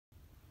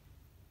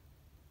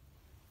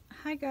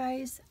Hi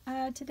guys,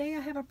 today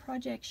I have a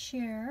project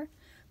share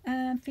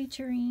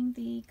featuring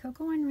the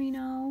Cocoa and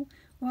Reno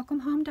Welcome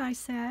Home die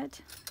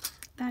set.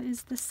 That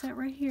is the set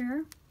right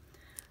here.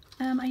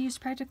 I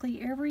used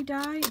practically every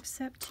die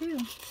except two.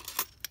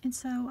 And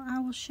so I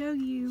will show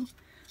you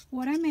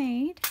what I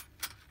made.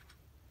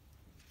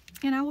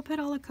 And I will put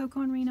all of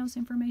Cocoa and Reno's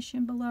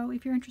information below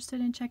if you're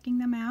interested in checking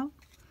them out.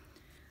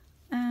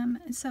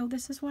 So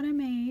this is what I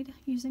made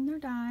using their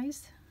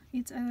dies.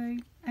 It's a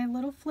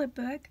little flip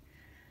book.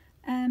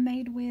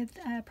 Made with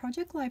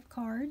Project Life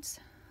cards.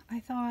 I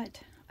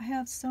thought I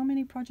have so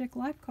many Project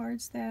Life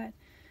cards that,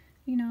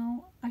 you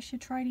know, I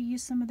should try to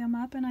use some of them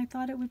up, and I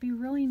thought it would be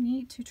really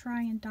neat to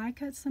try and die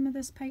cut some of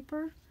this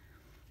paper,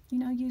 you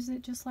know, use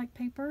it just like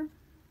paper.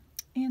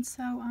 And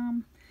so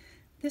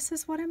this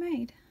is what I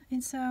made.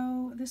 And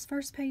so this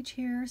first page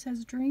here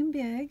says Dream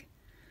Big,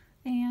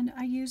 and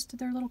I used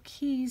their little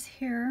keys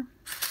here.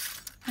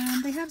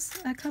 They have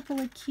a couple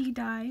of key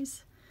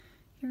dies.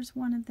 Here's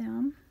one of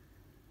them.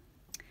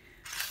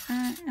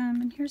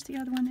 And here's the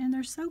other one, and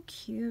they're so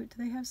cute.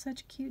 They have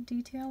such cute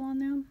detail on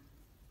them.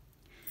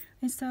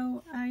 And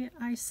so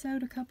I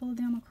sewed a couple of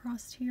them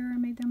across here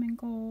and made them in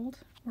gold,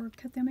 or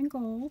cut them in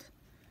gold.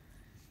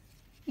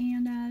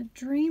 And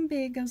Dream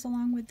Big goes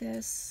along with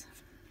this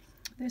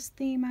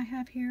theme I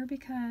have here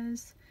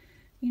because,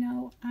 you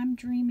know, I'm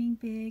dreaming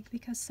big,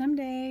 because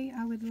someday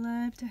I would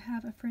love to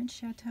have a French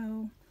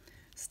chateau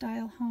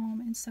style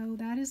home. And so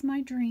that is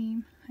my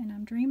dream, and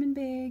I'm dreaming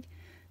big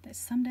that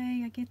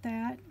someday I get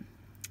that.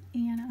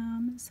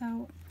 And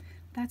so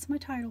that's my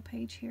title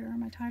page here,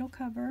 my title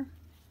cover.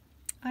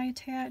 I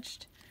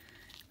attached,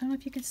 I don't know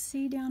if you could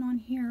see down on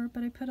here,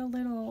 but I put a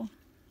little,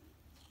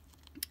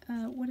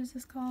 what is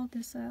this called?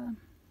 This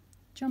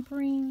jump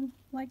ring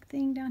like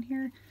thing down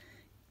here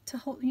to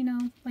hold, you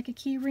know, like a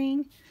key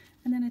ring.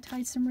 And then I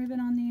tied some ribbon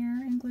on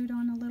there and glued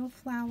on a little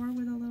flower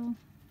with a little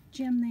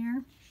gem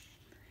there.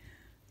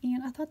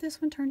 And I thought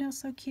this one turned out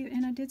so cute,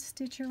 and I did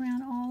stitch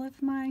around all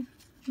of my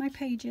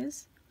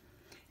pages.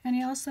 And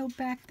I also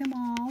backed them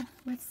all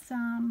with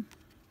some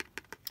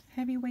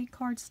heavyweight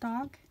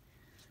cardstock.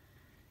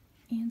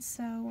 And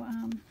so,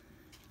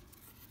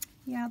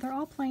 yeah, they're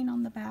all plain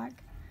on the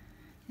back.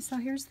 And so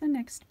here's the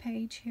next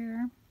page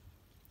here.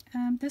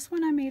 This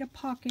one I made a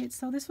pocket.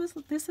 So this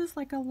is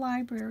like a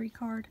library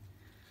card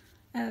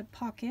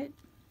pocket.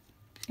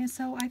 And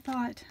so I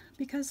thought,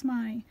 because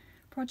my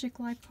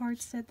Project Life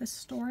card said the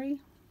story,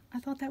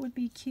 I thought that would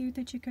be cute,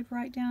 that you could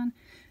write down,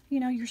 you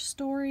know, your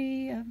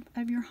story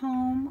of your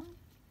home.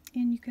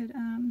 And you could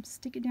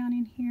stick it down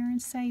in here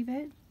and save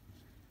it.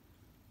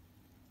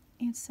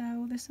 And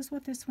so this is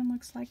what this one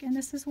looks like. And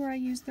this is where I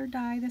used their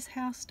die, this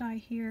house die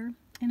here.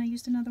 And I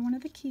used another one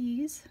of the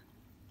keys.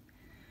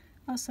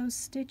 Also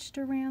stitched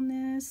around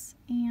this.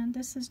 And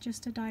this is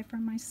just a die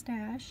from my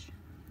stash.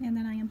 And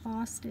then I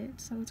embossed it.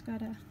 So it's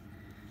got a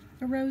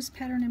rose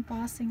pattern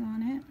embossing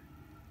on it.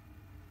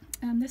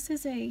 This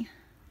is a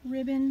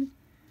ribbon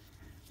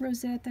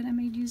rosette that I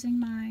made using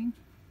my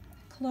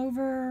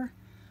Clover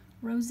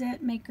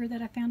rosette maker that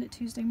I found at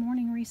Tuesday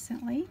Morning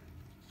recently.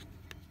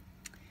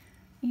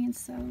 And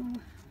so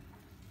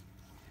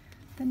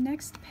the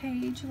next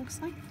page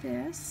looks like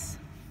this.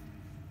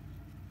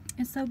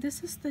 And so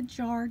this is the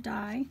jar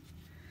die,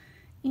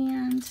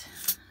 and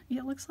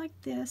it looks like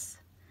this,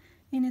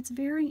 and it's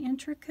very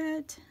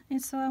intricate.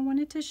 And so I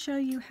wanted to show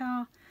you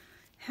how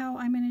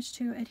I managed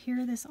to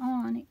adhere this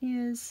on.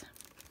 Is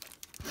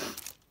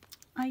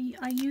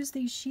I use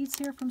these sheets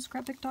here from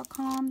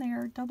scrapbook.com. They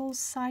are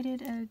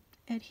double-sided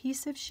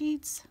adhesive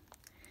sheets,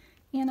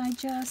 and I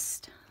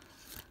just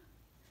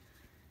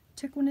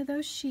took one of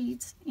those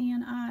sheets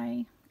and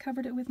I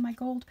covered it with my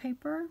gold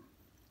paper,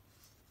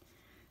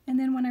 and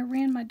then when I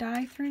ran my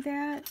die through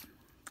that,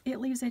 it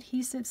leaves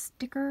adhesive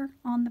sticker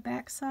on the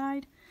back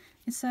side.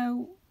 And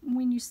so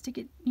when you stick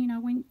it, you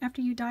know,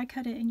 after you die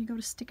cut it and you go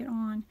to stick it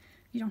on,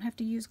 you don't have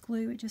to use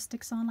glue. It just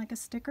sticks on like a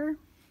sticker.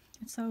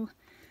 And so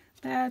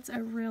that's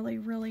a really,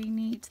 really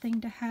neat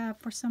thing to have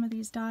for some of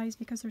these dies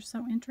because they're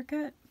so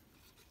intricate.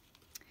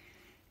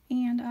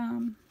 And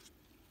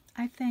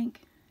I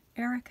thank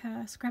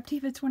Erica,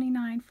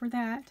 Scraptiva29, for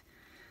that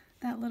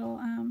little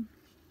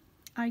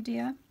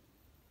idea.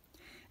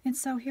 And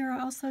so here I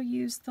also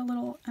used the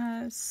little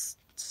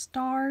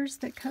stars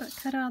that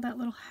cut out of that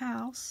little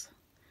house.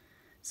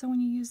 So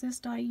when you use this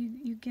die,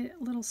 you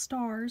get little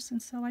stars,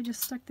 and so I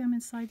just stuck them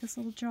inside this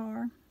little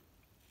jar.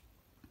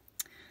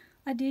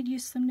 I did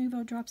use some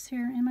Nuvo drops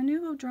here, and my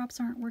Nuvo drops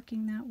aren't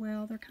working that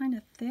well. They're kind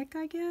of thick,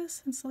 I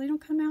guess, and so they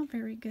don't come out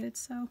very good.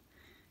 So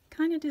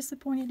kind of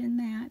disappointed in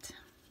that.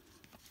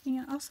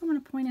 And I also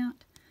want to point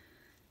out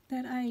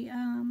that I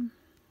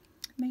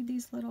made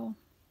these little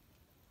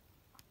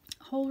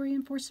hole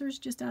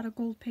reinforcers just out of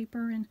gold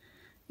paper and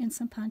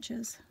some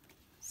punches.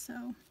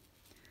 So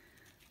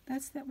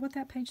that's what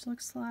that page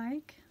looks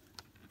like.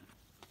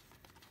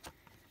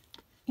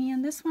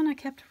 And this one I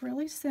kept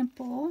really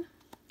simple.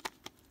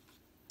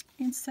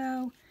 And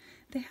so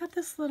they have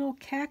this little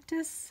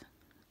cactus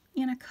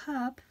in a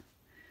cup.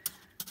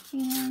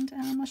 And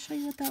I'll show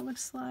you what that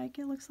looks like.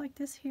 It looks like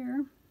this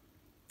here.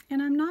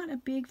 And I'm not a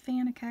big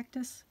fan of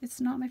cactus.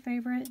 It's not my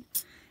favorite.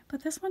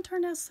 But this one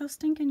turned out so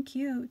stinking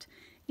cute.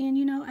 And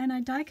you know, and I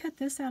die cut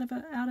this out of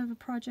a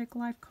Project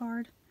Life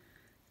card.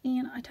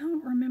 And I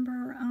don't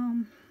remember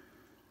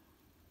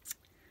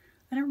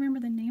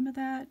the name of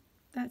that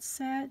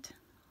set,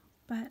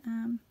 but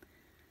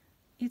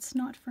it's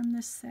not from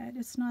this set.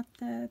 It's not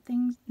the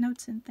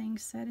Notes and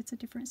Things set. It's a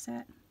different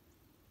set.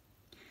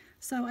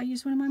 So I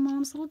used one of my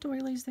mom's little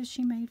doilies that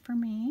she made for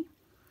me,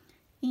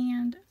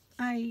 and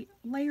I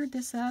layered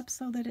this up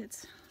so that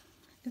it's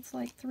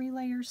like 3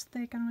 layers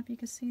thick. I don't know if you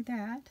can see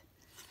that.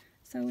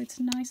 So it's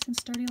nice and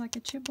sturdy like a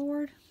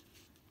chipboard.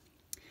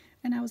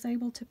 And I was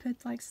able to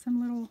put like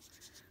the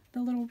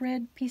little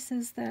red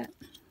pieces that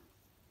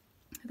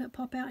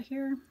pop out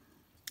here.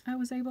 I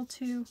was able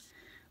to,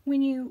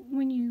 when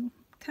you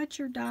cut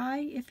your die,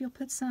 if you'll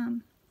put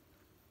some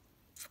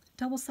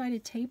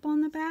double-sided tape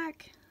on the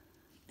back,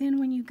 then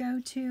when you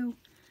go to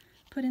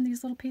put in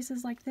these little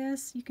pieces like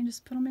this, you can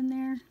just put them in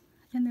there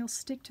and they'll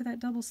stick to that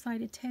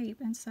double-sided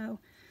tape. And so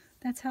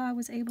that's how I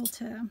was able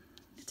to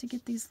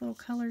get these little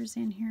colors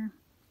in here.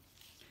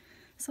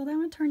 So that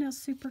one turned out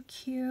super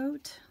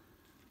cute.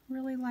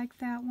 Really like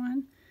that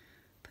one.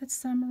 Put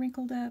some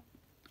wrinkled up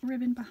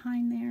ribbon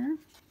behind there.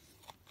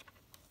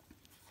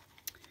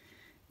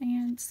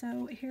 And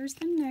so here's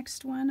the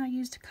next one. I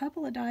used a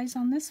couple of dies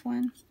on this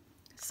one.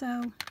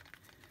 So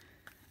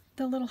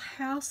the little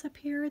house up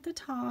here at the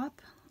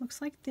top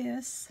looks like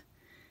this.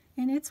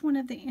 And it's one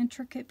of the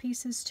intricate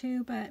pieces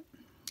too, but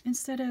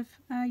instead of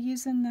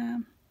using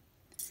the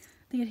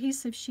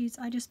adhesive sheets,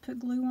 I just put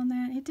glue on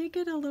that. It did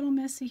get a little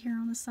messy here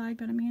on the side,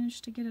 but I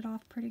managed to get it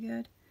off pretty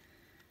good.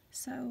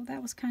 So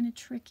that was kind of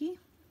tricky.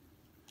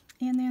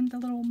 And then the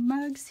little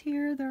mugs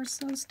here, they're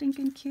so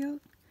stinking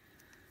cute.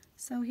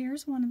 So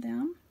here's one of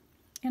them.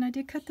 And I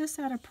did cut this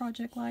out of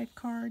Project Life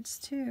cards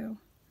too.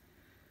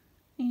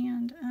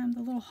 And the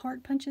little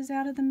heart punches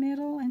out of the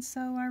middle, and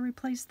so I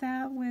replaced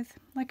that with,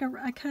 like,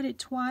 I cut it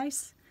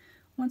twice.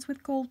 Once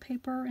with gold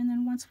paper and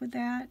then once with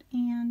that.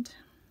 And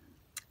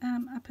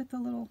I put the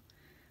little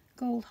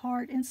gold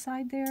heart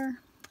inside there.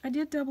 I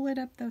did double it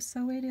up though,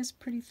 so it is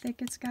pretty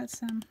thick. It's got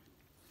some,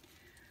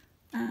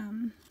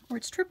 or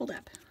it's tripled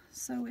up.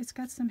 So it's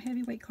got some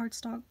heavyweight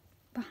cardstock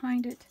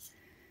behind it.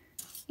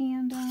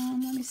 And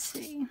let me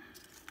see.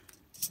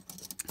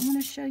 I'm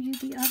going to show you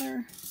the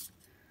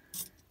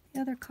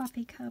other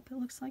coffee cup. It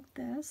looks like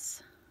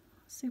this.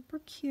 Super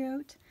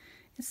cute.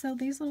 And so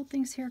these little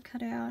things here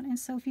cut out. And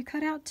so if you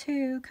cut out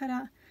two,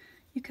 I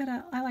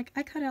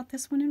cut out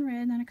this one in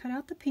red, and then I cut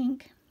out the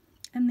pink,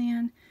 and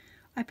then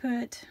I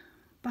put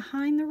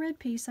behind the red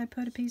piece, I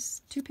put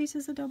two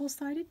pieces of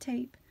double-sided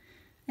tape,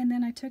 and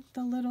then I took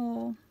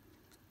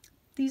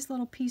these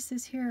little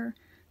pieces here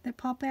that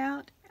pop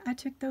out, I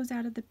took those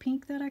out of the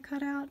pink that I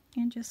cut out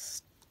and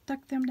just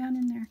stuck them down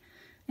in there.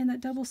 And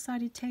that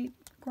double-sided tape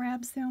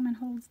grabs them and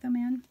holds them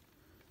in.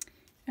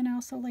 And I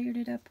also layered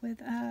it up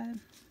with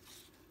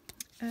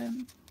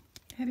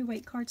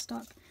heavyweight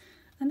cardstock.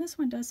 And this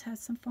one does have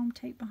some foam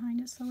tape behind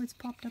it, so it's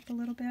popped up a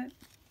little bit.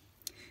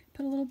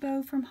 Put a little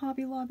bow from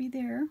Hobby Lobby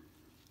there.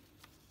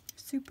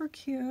 Super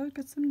cute.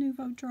 Got some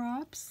Nouveau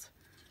drops.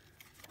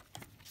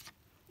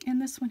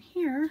 And this one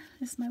here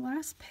is my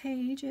last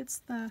page. It's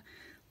the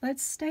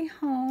Let's Stay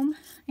Home.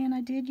 And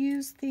I did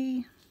use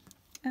the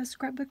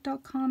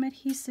scrapbook.com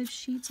adhesive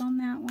sheets on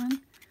that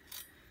one.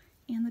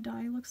 And the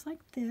die looks like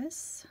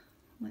this.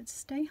 Let's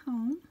Stay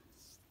Home.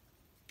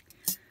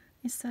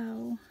 And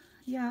so,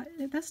 yeah,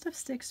 that stuff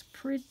sticks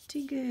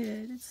pretty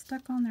good. It's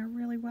stuck on there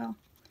really well.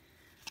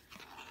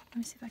 Let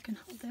me see if I can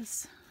hold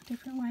this a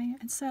different way.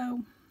 And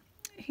so,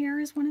 here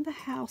is one of the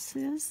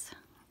houses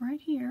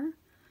right here.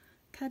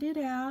 Cut it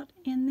out,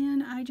 and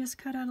then I just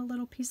cut out a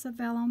little piece of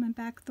vellum and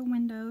back the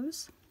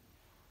windows.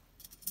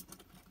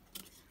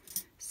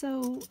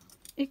 So,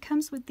 it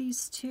comes with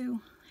these two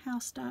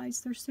house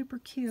dies. They're super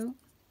cute.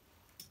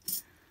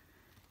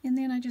 And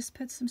then I just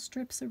put some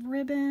strips of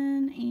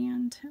ribbon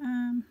and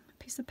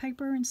a piece of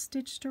paper and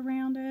stitched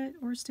around it,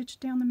 or stitched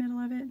down the middle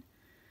of it,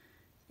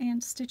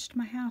 and stitched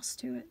my house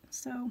to it.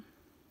 So,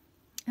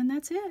 and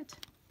that's it.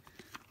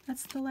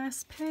 That's the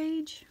last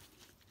page.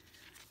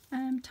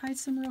 Tied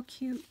some real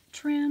cute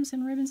trims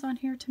and ribbons on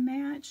here to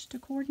match, to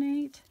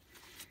coordinate.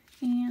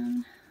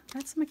 And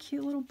that's my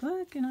cute little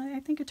book, and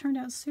I think it turned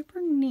out super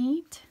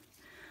neat.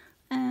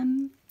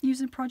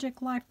 Using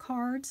Project Life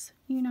cards,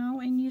 you know,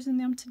 and using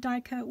them to die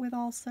cut with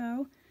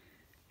also.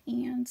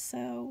 And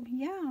so,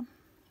 yeah.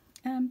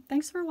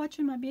 Thanks for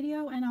watching my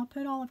video, and I'll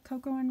put all of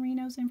Cocoa and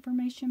Reno's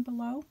information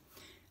below.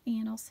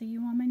 And I'll see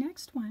you on my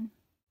next one.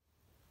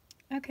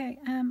 Okay,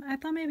 I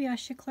thought maybe I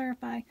should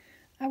clarify.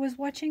 I was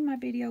watching my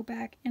video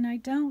back, and I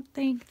don't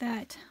think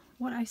that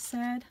what I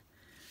said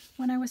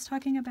when I was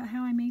talking about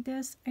how I made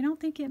this, I don't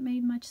think it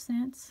made much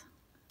sense.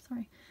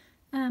 Sorry.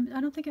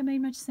 I don't think it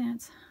made much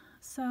sense.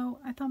 So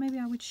I thought maybe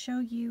I would show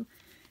you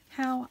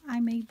how I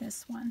made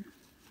this one.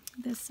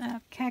 This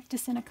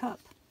cactus in a cup.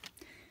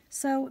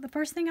 So the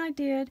first thing I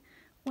did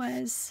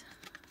was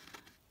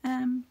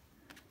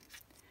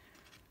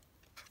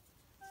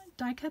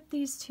die cut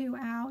these two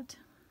out.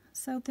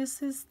 So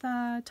this is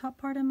the top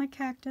part of my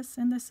cactus,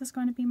 and this is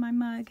going to be my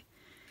mug.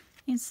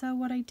 And so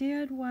what I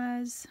did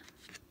was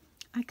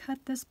I cut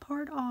this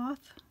part off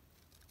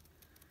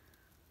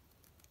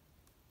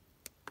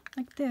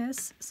like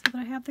this so that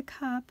I have the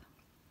cup.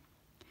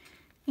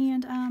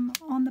 And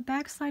on the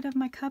back side of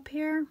my cup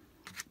here,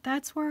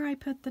 that's where I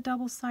put the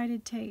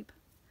double-sided tape.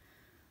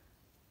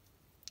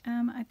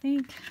 I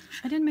think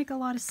I didn't make a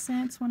lot of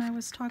sense when I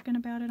was talking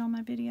about it on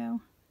my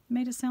video. It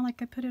made it sound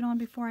like I put it on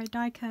before I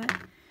die cut,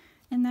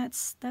 and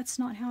that's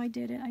not how I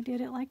did it. I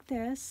did it like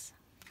this.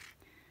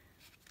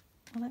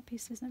 Well, that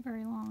piece isn't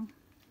very long.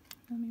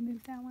 Let me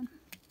move that one.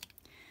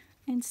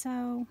 And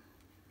so,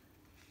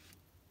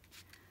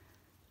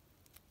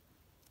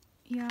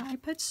 yeah, I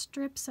put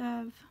strips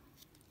of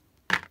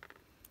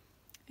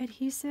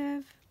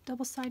adhesive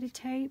double-sided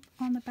tape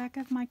on the back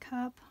of my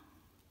cup.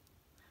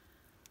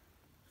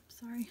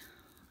 Sorry,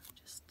 I'm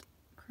just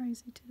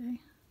crazy today.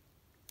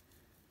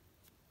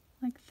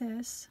 Like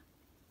this.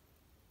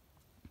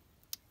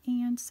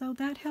 And so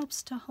that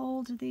helps to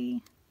hold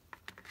the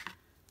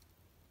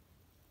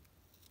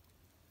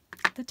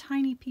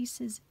tiny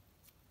pieces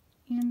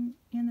in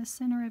the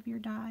center of your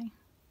die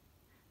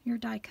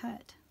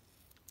cut.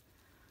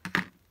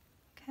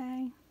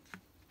 Okay.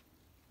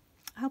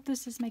 I hope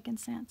this is making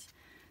sense.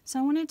 So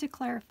I wanted to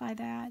clarify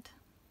that.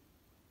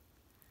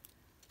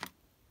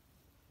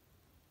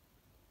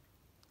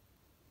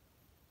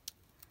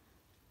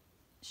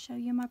 Show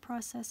you my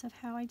process of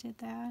how I did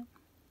that.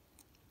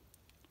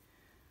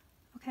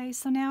 Okay,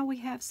 so now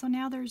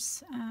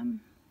there's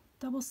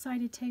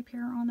double-sided tape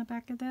here on the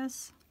back of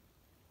this,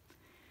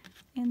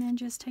 and then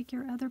just take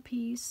your other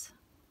piece,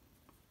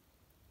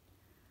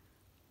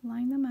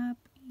 line them up,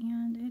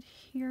 and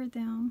adhere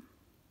them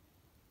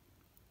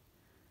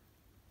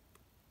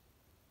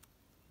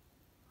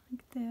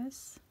like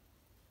this.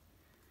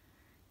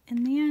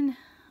 And then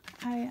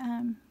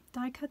I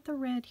die cut the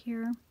red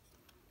here.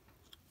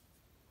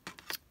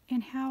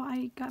 And how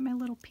I got my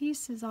little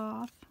pieces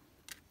off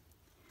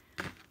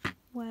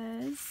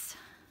was,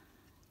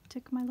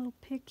 took my little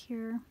pick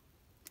here,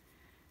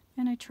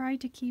 and I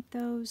tried to keep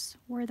those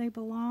where they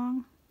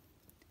belong.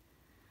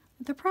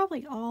 They're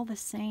probably all the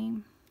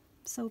same,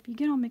 so if you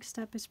get them mixed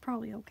up, it's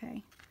probably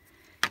okay.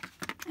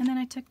 And then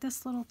I took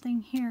this little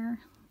thing here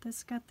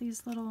that's got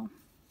these little,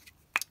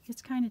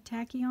 it's kind of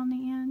tacky on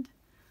the end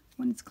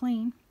when it's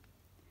clean,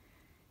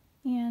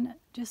 and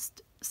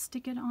just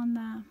stick it on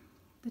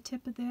the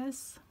tip of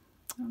this.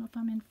 I don't know if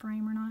I'm in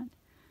frame or not.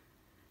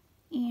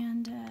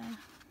 And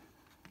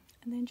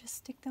then just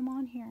stick them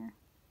on here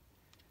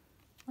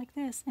like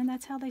this, and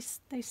that's how they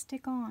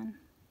stick on.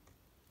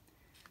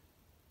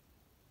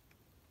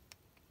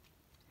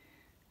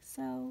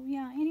 So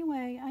yeah,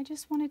 anyway, I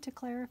just wanted to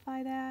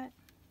clarify that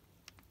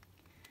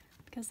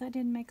because that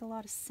didn't make a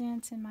lot of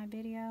sense in my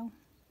video.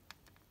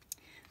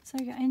 So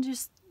yeah, and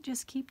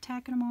just keep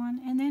tacking them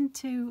on, and then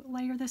to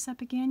layer this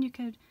up again, you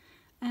could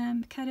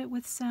cut it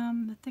with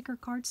some thicker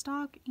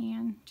cardstock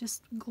and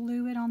just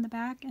glue it on the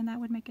back, and that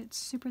would make it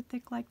super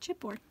thick like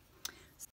chipboard.